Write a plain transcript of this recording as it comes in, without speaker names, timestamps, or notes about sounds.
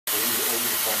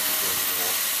quantity change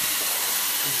anymore.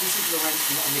 This is Lorentz,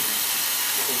 not a Nichols.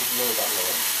 What do you know about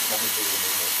Lorentz? Nothing to do with the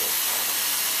Nichols at all.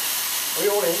 Are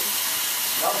you all in?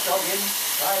 Last dog in?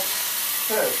 Right.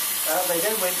 So, they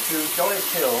then went to Dollis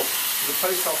Hill, to the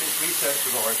Post Office Research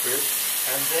Laboratories,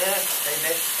 and there they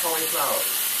met Tommy Flowers.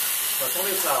 Now,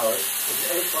 Tommy Flowers was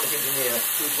an electronic engineer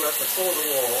who'd worked before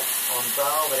the war on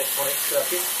valve electronic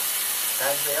circuits,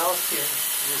 and they asked him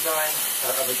to design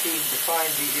a machine to find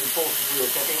these important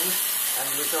wheel settings, and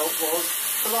the result was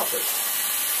Colossus.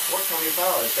 What Tommy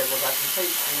Flowers said was, I can take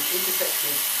the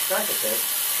intersected cipher test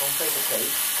on paper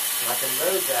tape, and I can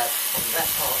load that on that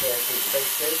part there to the base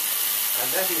tape, and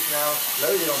that is now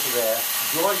loaded onto there,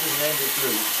 joined with an endless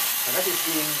loop, and that is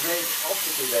being read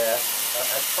optically there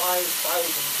at 5,000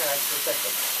 characters per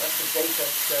second. That's the data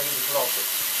going into Colossus.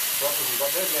 Colossus has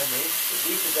got no memory, it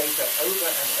reads the data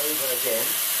over and over again,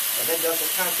 and then does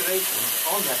the calculations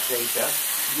on that data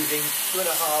using 2,500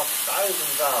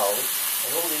 valves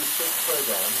and all these quick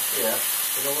programs here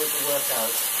in order to work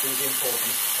out these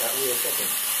important wheel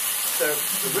settings. So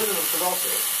the rhythm of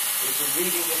Colossus is the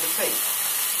reading in the tape.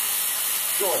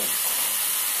 Join.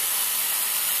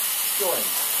 Join.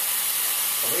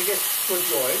 And when you get to a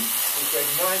join, we've read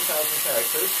 9,000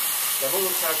 characters, done all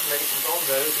the calculations on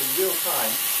those in real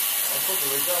time, and put the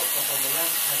results up on the lamp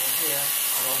panel here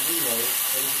and on relay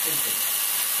ready for printing.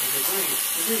 And if you're doing it,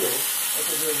 the relay, what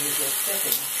you're doing is you're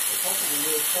setting the top of the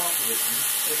wheel start position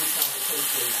every time the tape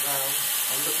goes round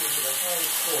and looking for the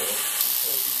highest chord which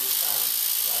tells you the sound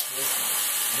of that position.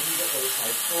 And when you get those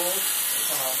high chords, they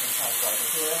come out from the typewriter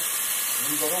here, and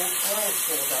you've got all 12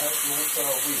 chords out, all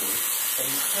 12 wheels, and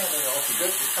you turn it off, you go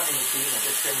to the cutting machine, I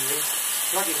just send you,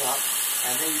 plug it up,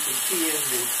 and then you can key in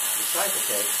the cipher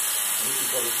text, and if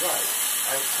you've got it right,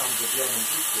 out comes the German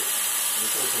G-switch, and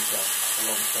it's all picked up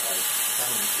alongside the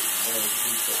cutting machine, and there is the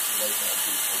G-switch and later on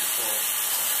G44.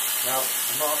 Now,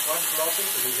 the Mark I Colossus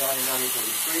was designed in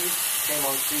 1943, came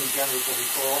on stream January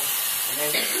 44, and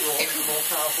then brought the more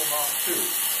powerful Mark II,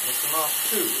 and it's the Mark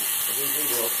II that we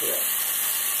rebuilt here.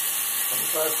 And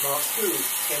the first Mark II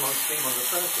came on stream on the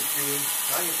 1st of June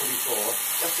 1944,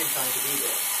 just in time to be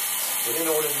there. They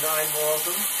then ordered 9 more of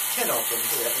them, 10 of them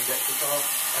here in Bletchley Park,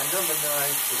 and number 9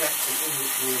 is actually in this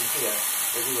room here,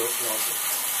 the real Colossus.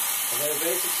 And they were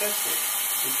very successful.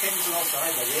 With 10 colossi,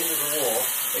 by the end of the war,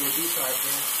 they were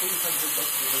recycling 300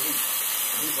 boxes a week.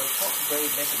 And these were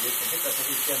top-grade messages from Hitler to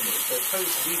his generals. So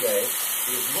post-D-Day,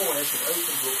 there was more or less an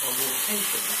open book on the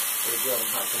intentions of the German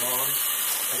high command.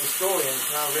 And historians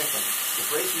now reckon the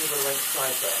breaking of the Lorentz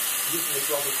cipher using the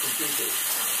Colossus computers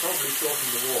probably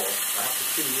shortened the war by up to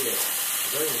 2 years. A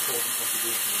very important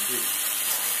contribution indeed.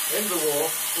 Then the war,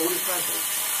 all dismantled.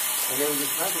 And they were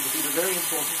dismantled to keep a very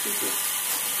important secret.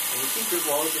 And the secret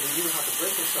was that they knew how to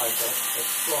break a cipher as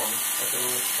strong as the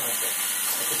Lorentz cipher.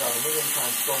 It's about 1 million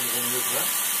times stronger than Enigma.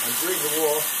 And during the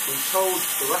war, we told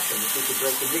the Russians we could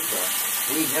break Enigma.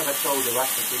 We never told the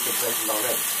Russians we could break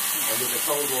Lorentz. And with the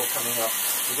Cold War coming up,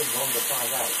 we didn't want to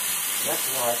find out. And that's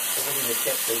why everything was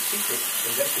kept so secret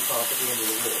in Bletchley Park at the end of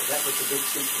the war. That was the big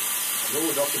secret. And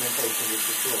all the documentation was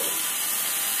destroyed.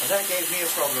 And that gave me a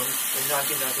problem in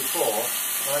 1994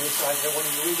 when I decided I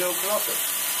wanted to rebuild Colossus.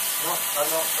 Not a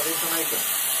lot of information.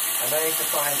 I managed to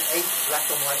find 8 black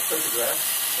and white photographs,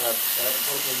 in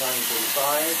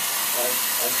 1945,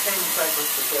 and 10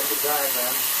 fragments of circuit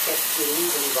diagrams kept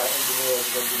illegally by engineers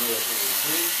and engineers in the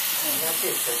group. And that's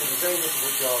it. So it was a very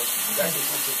difficult job to actually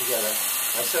put it together.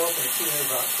 Myself and a team of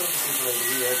about 20 people over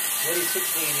the years, nearly 16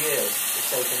 years it's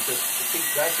taken to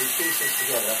gradually piece this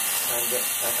together and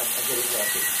get it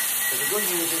working. So the good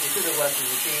news is it is a working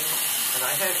machine, and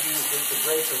I have used it to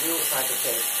break a real cipher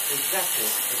text exactly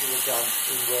as it was done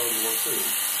in World War II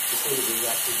to prove that it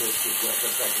actually did work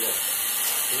just like this.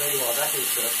 So there you are, that is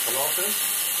Colossus.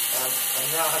 And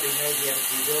now having made the effort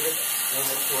to rebuild it, we'll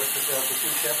make sure it preserves the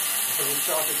future. And so we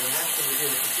started the National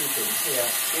Museum of Computing here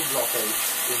in Block 8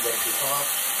 in Bletchley Park.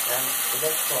 And the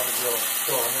next part of your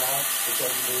tour now is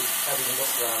going to be having a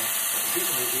look around the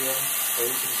Computer Museum, where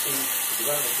you can see the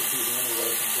development of computing all the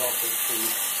way from Colossus to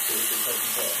the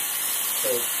present day. So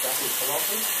that is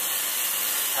Colossus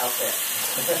out there.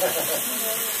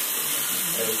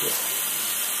 Very good.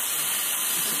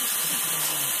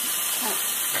 That's